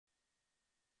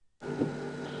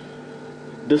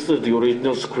This is the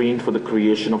original screen for the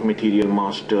creation of Material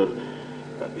Master.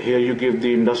 Here you give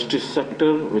the industry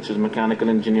sector, which is mechanical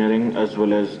engineering, as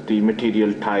well as the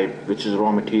material type, which is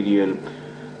raw material.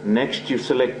 Next you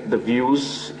select the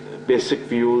views, basic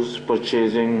views,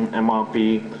 purchasing,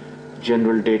 MRP,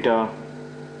 general data,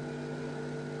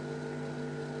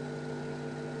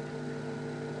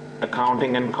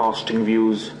 accounting and costing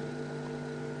views.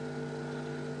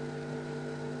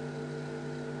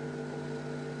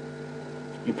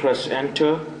 You press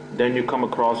enter, then you come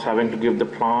across having to give the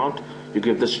plant, you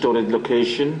give the storage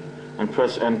location and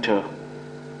press enter.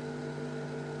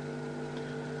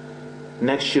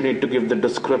 Next you need to give the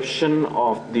description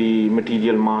of the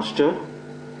material master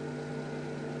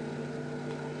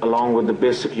along with the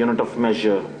basic unit of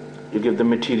measure. You give the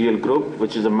material group,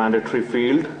 which is a mandatory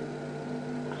field.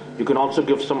 You can also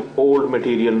give some old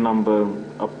material number,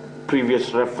 a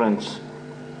previous reference.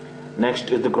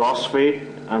 Next is the gross weight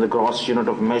and the gross unit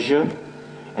of measure,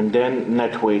 and then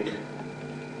net weight.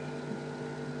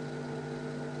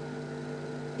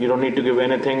 You don't need to give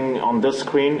anything on this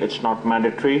screen, it's not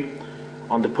mandatory.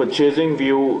 On the purchasing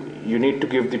view, you need to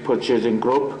give the purchasing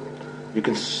group. You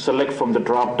can select from the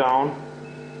drop down.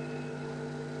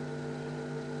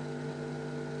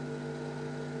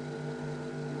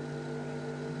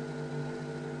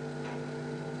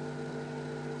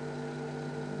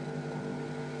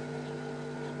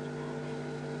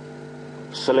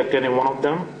 Select any one of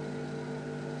them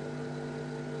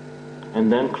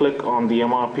and then click on the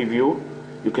MRP view.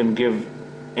 You can give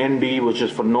NB, which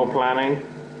is for no planning,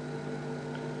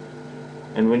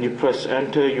 and when you press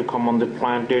enter you come on the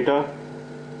plant data.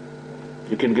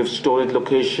 You can give storage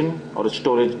location or a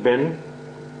storage bin.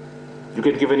 You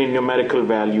can give any numerical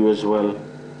value as well.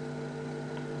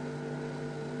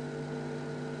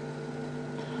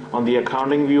 On the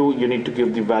accounting view, you need to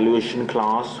give the valuation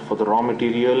class for the raw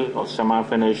material or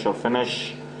semi-finish or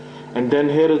finish. And then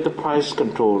here is the price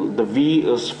control. The V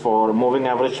is for moving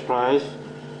average price,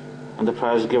 and the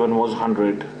price given was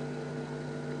 100.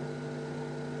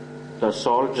 That's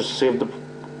all. Just save the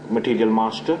material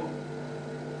master.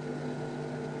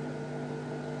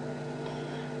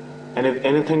 And if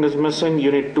anything is missing,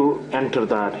 you need to enter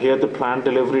that. Here the plant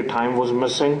delivery time was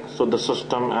missing, so the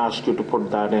system asked you to put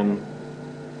that in.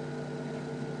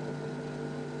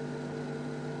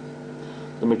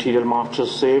 The material master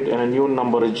is saved and a new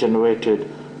number is generated,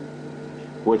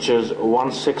 which is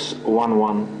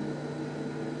 1611.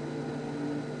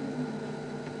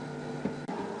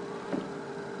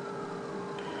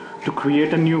 To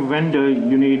create a new vendor,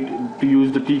 you need to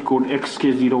use the T code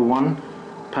XK01.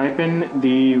 Type in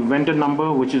the vendor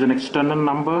number, which is an external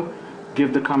number,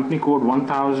 give the company code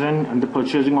 1000 and the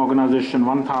purchasing organization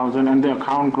 1000 and the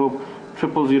account group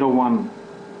 0001.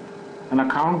 An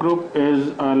account group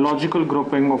is a logical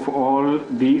grouping of all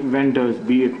the vendors,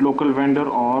 be it local vendor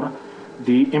or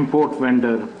the import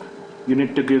vendor. You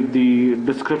need to give the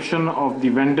description of the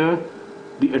vendor,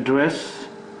 the address,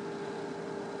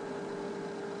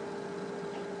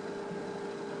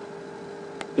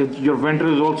 if your vendor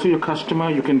is also your customer,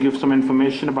 you can give some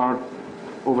information about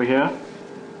over here.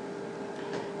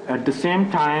 At the same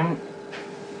time,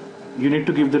 you need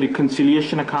to give the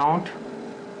reconciliation account.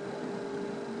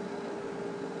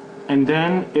 And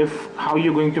then how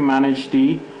you're going to manage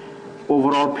the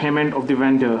overall payment of the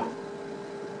vendor.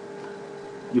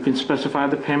 You can specify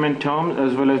the payment terms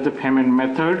as well as the payment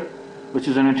method, which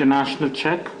is an international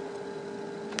check.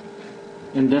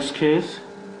 In this case,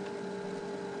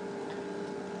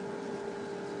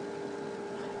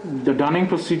 the dunning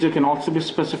procedure can also be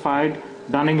specified.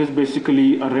 Dunning is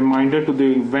basically a reminder to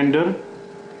the vendor.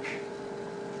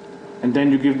 And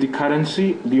then you give the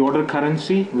currency, the order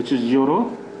currency, which is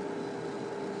euro.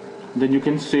 Then you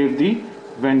can save the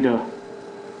vendor.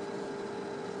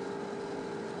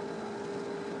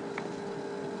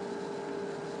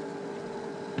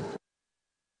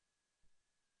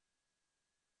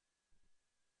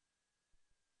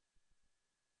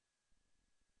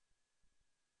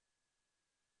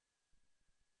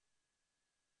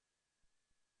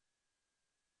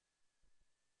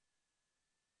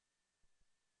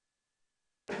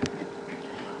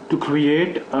 To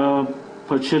create a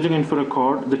purchasing info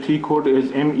record, the T code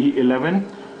is ME11.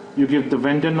 You give the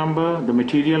vendor number, the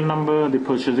material number, the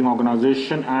purchasing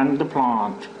organization and the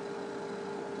plant.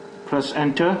 Press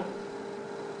enter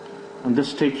and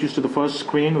this takes you to the first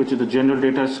screen, which is the general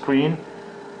data screen.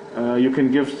 You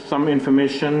can give some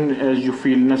information as you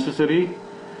feel necessary.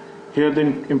 Here the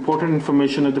important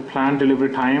information is the planned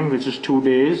delivery time, which is 2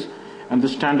 days, and the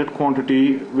standard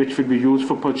quantity which will be used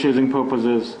for purchasing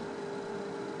purposes.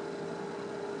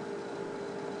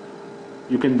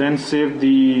 You can then save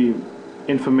the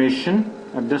information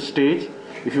at this stage.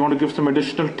 If you want to give some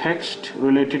additional text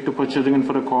related to purchasing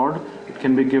info record, it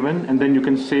can be given, and then you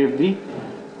can save the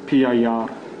PIR.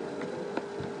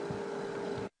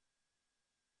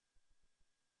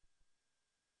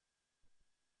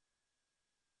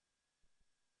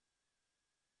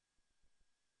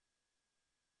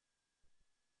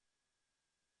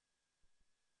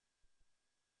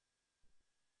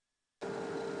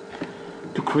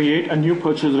 To create a new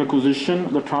purchase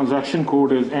requisition, the transaction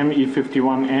code is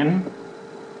ME51N.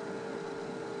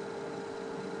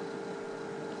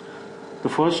 The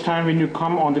first time when you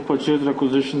come on the purchase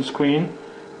requisition screen,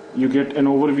 you get an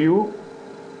overview.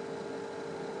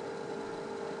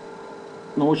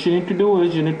 Now what you need to do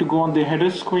is you need to go on the header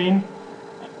screen,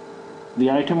 the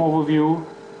item overview.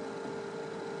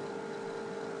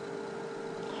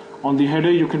 On the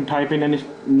header, you can type in any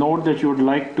note that you would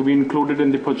like to be included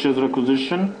in the purchase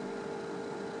requisition.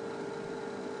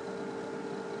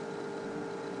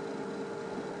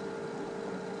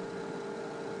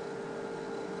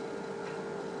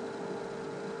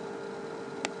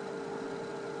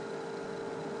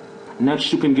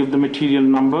 Next, you can give the material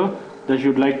number that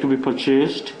you'd like to be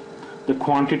purchased, the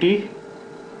quantity,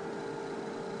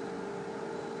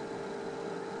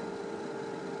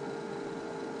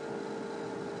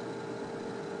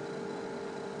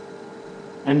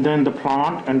 and then the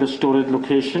plant and the storage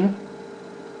location.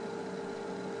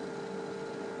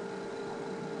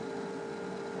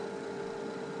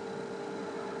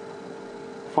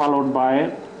 Followed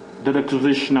by the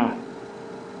requisitioner.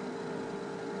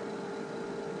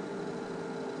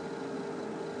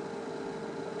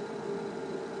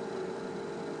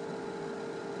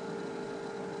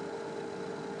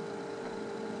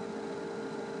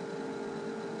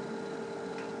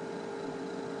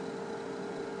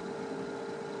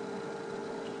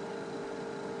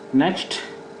 Next,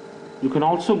 you can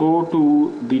also go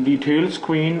to the details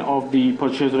screen of the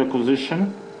purchase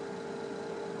requisition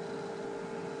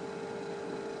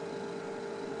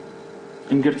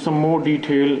and get some more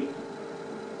detail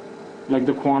like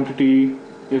the quantity.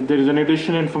 If there is any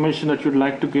additional information that you'd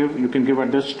like to give, you can give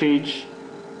at this stage.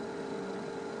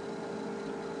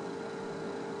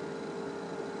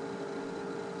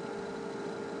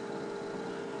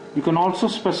 You can also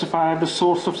specify the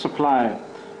source of supply.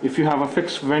 If you have a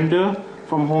fixed vendor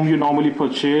from whom you normally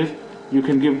purchase, you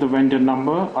can give the vendor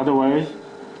number. Otherwise,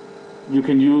 you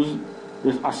can use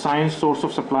this assign source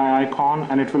of supply icon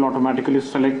and it will automatically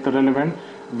select the relevant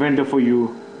vendor for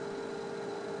you.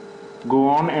 Go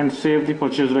on and save the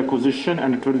purchase requisition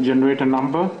and it will generate a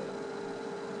number.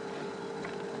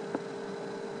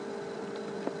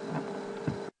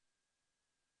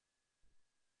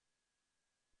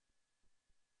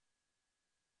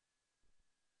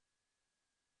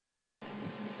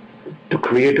 To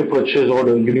create a purchase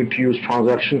order, you need to use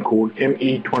transaction code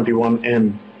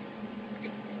ME21N.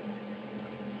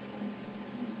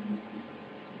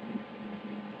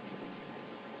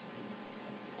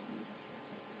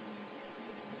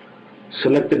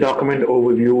 Select the document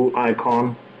overview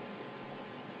icon.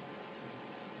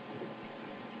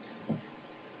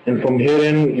 And from here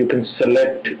in, you can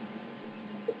select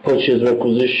purchase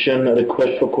requisition, a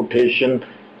request for quotation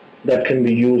that can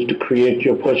be used to create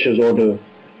your purchase order.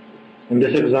 In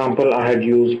this example, I had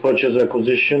used purchase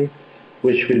requisition,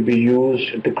 which will be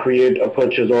used to create a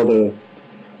purchase order.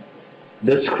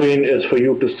 This screen is for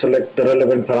you to select the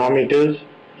relevant parameters,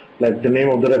 like the name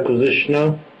of the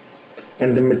requisitioner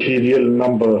and the material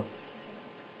number.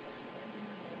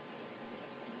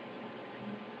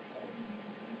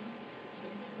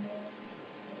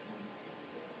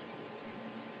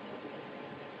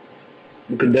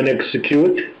 You can then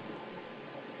execute.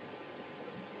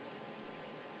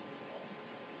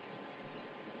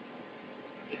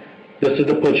 This is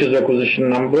the purchase requisition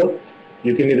number.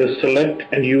 You can either select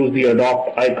and use the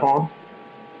adopt icon,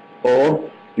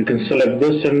 or you can select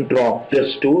this and drop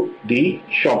this to the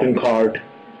shopping cart.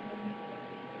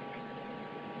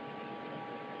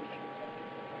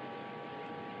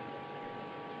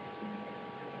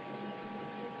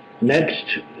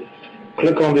 Next,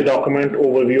 click on the document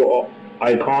overview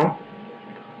icon.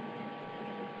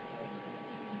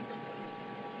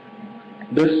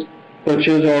 This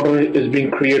purchase order is being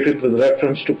created with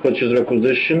reference to purchase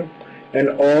requisition, and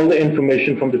all the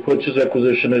information from the purchase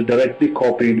requisition is directly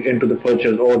copied into the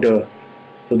purchase order.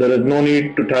 So there is no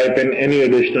need to type in any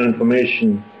additional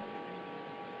information.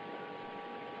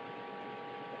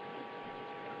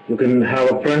 You can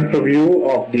have a print preview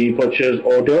of the purchase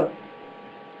order.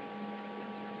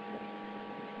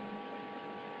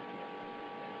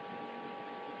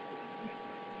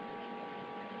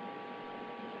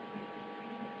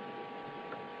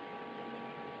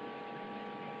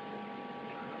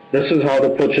 This is how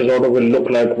the purchase order will look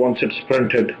like once it's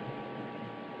printed.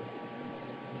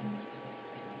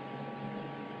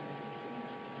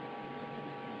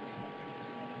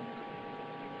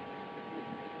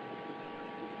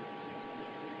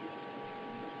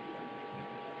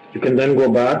 You can then go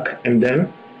back and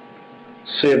then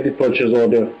save the purchase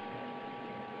order.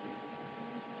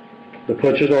 The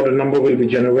purchase order number will be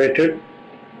generated.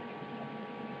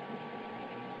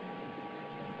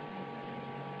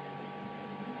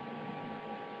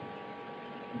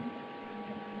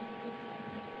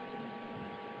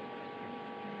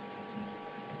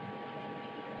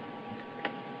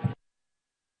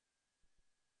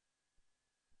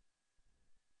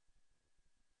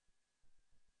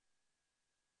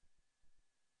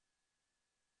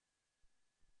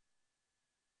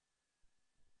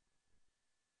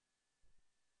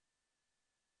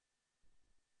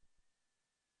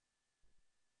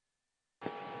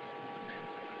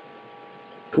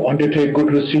 To undertake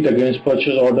good receipt against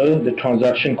purchase order, the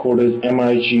transaction code is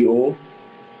MIGO.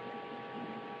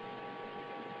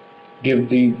 Give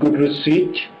the good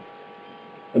receipt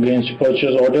against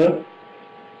purchase order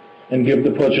and give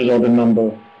the purchase order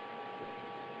number.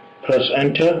 Press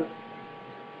enter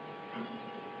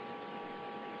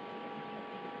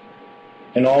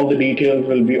and all the details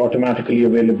will be automatically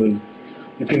available.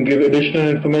 You can give additional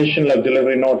information like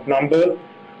delivery note number,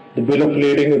 the bill of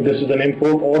lading if this is an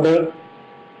import order,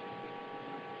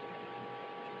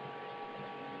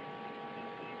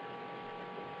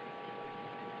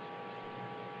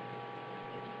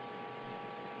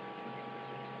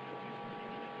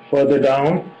 further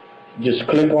down, just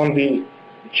click on the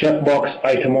checkbox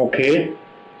item OK.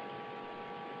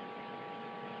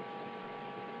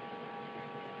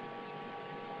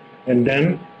 And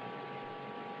then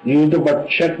use the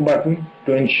check button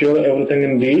to ensure everything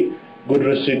in the good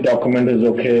receipt document is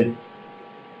OK.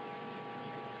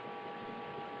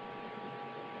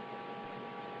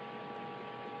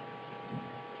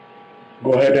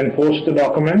 Go ahead and post the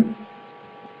document.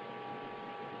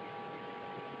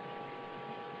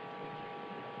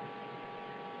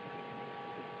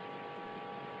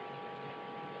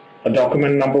 A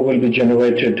document number will be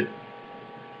generated.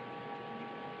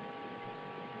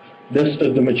 This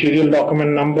is the material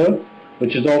document number,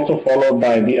 which is also followed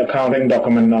by the accounting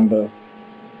document number.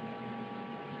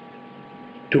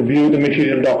 To view the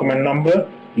material document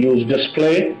number, use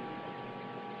display,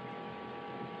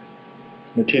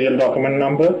 material document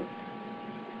number,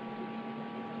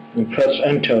 and press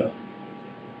enter.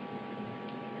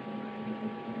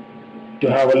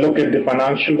 To have a look at the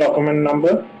financial document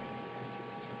number,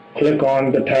 click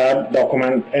on the tab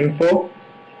Document Info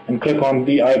and click on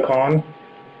the icon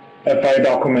FI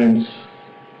Documents.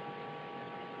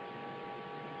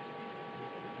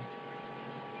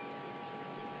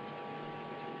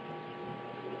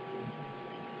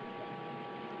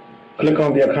 Click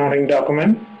on the accounting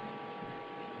document,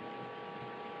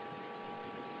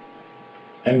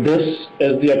 and this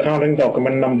is the accounting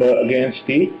document number against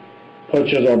the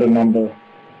purchase order number.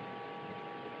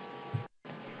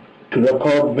 To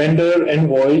record vendor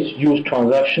invoice, use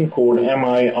transaction code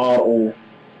MIRO.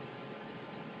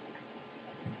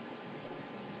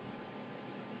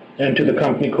 Enter the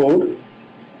company code.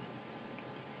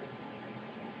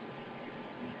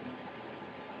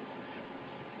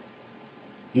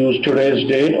 Use today's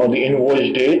date or the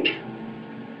invoice date,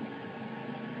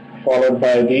 followed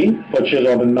by the purchase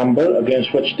order number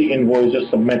against which the invoice is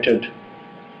submitted.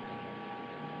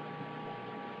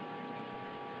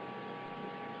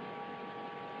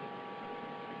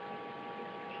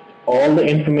 All the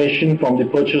information from the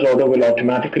purchase order will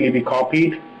automatically be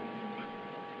copied.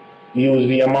 Use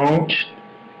the amount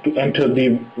to enter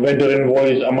the vendor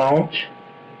invoice amount,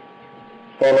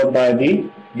 followed by the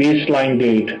baseline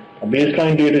date. A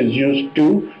baseline date is used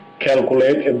to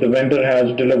calculate if the vendor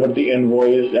has delivered the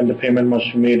invoice and the payment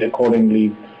must be made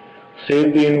accordingly.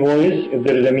 Save the invoice. If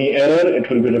there is any error, it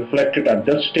will be reflected at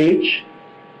this stage.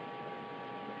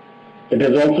 It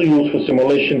is also used for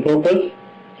simulation purpose,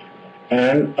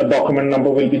 and a document number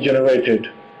will be generated.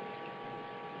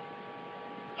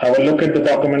 Have a look at the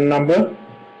document number.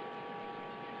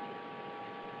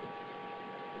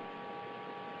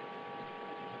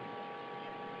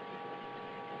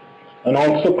 And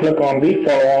also click on the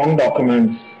follow-on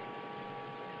documents.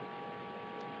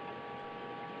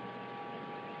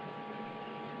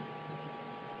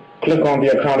 Click on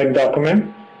the accounting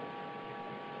document,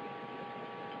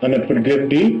 and it will give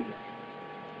the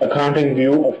accounting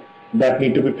view that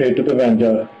need to be paid to the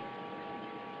vendor.